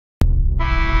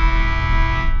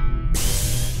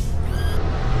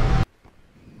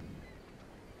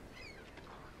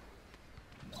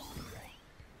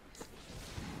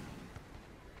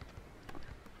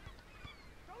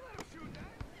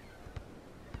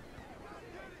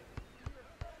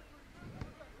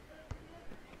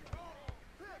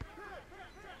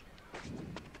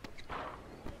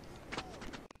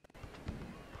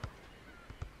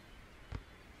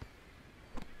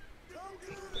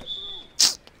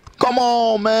Come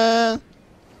on, man.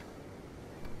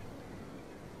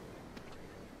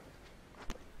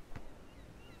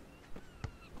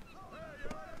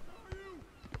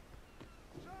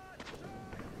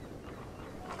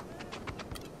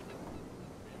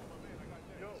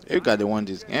 You got to win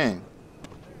this game.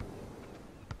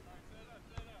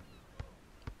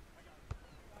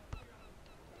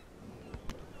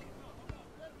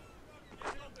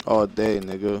 All day,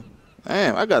 nigga.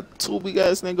 Damn, I got two big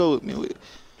ass nigga with me.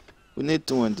 We need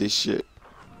to win this shit.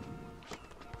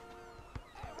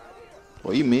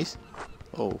 Oh, you missed?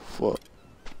 Oh, fuck.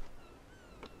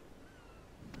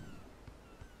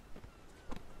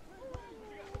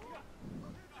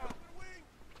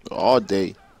 All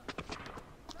day.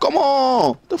 Come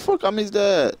on! The fuck I missed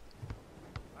that?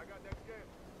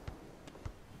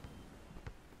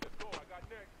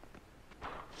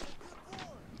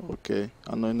 Okay,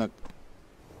 I know you're not.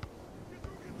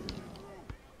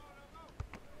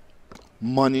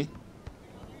 Money.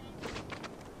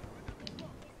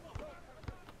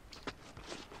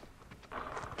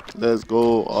 Let's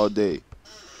go all day.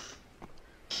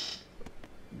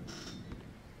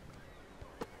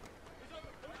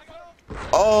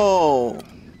 Oh!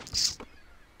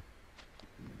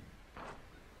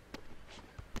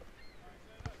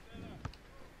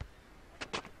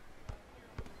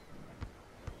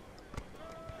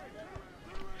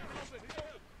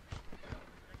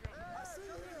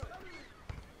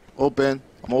 Open.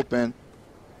 I'm open.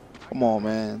 Come on,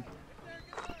 man.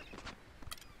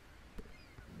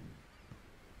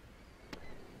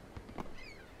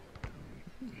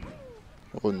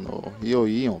 Oh no. Yo,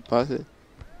 you don't pass it.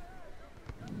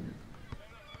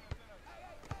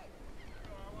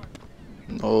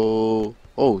 No.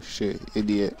 Oh shit,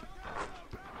 idiot.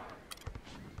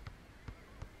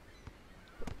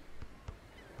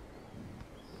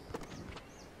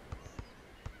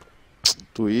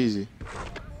 Too easy.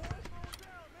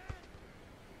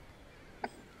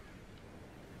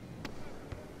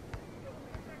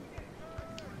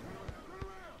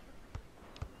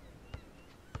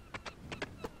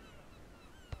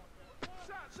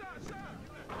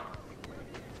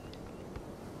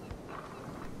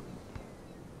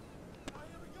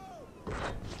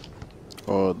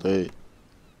 All day.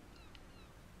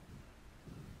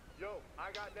 Yo,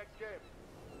 I got next game.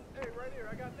 Hey, right here,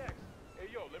 I got next. Hey,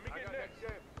 yo, let me get next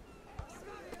game.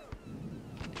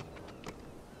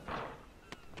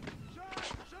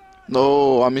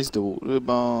 No, I missed the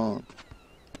rebound.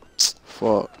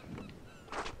 Fuck.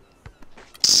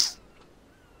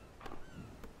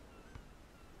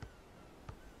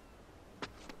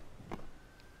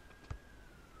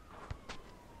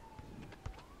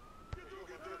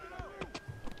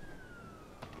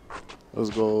 Let's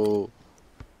go.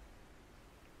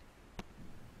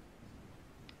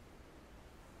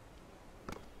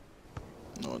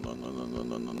 No, no, no, no, no,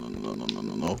 no, no, no, no, no, no,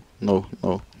 no, no, no,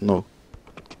 no, no.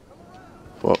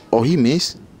 Fuck. Oh, he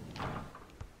missed.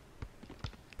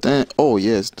 Damn. Oh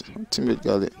yes, teammate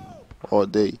got it all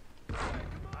day.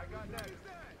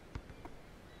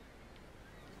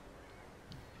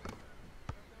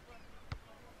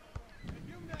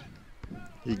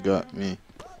 He got me.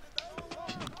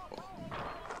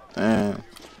 Damn.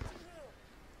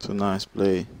 It's a nice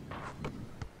play.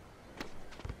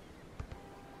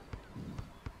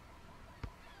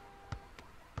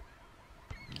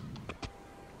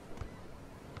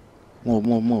 Move,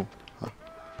 move, move.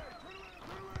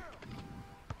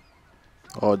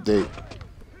 All day.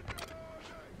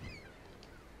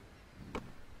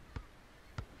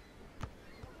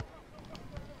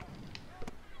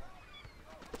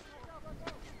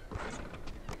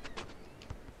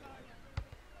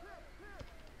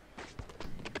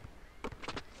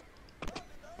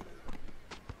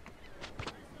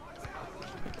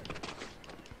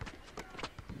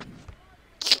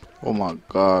 Oh my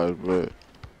God, bro.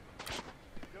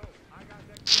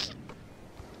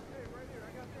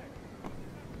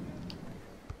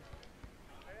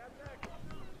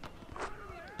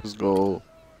 Let's go.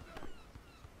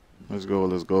 Let's go,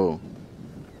 let's go.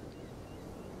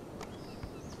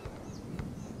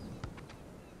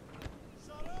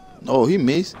 Oh, he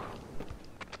missed.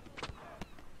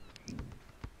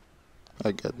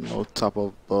 I got no top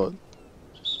of but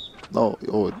no,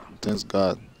 oh thanks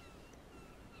God.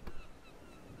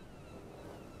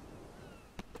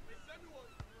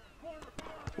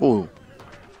 Oh.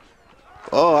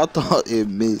 Oh, I thought it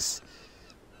missed.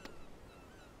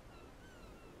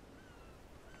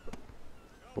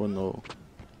 Oh no.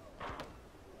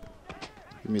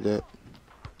 Give me that.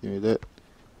 Give me that.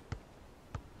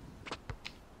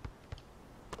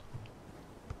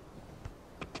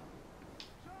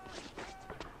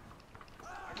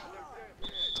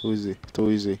 Too easy.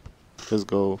 Too easy. Let's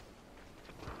go.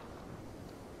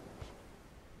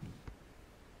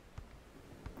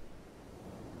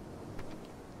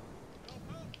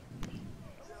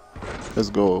 Let's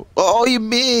go. Oh, you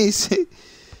missed.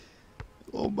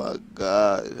 Oh my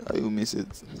God. How you miss it?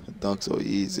 Dunk so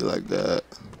easy like that.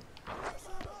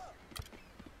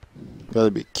 You gotta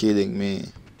be kidding me.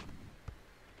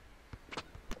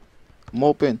 I'm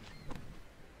open.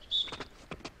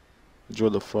 Draw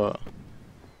the far.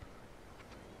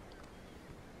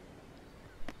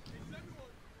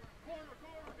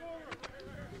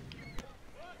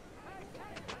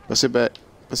 Pass it back.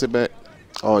 Pass it back.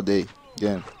 All day.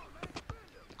 Again.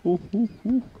 Ooh, ooh,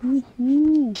 ooh, ooh,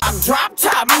 ooh. I'm drop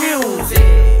top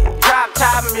music.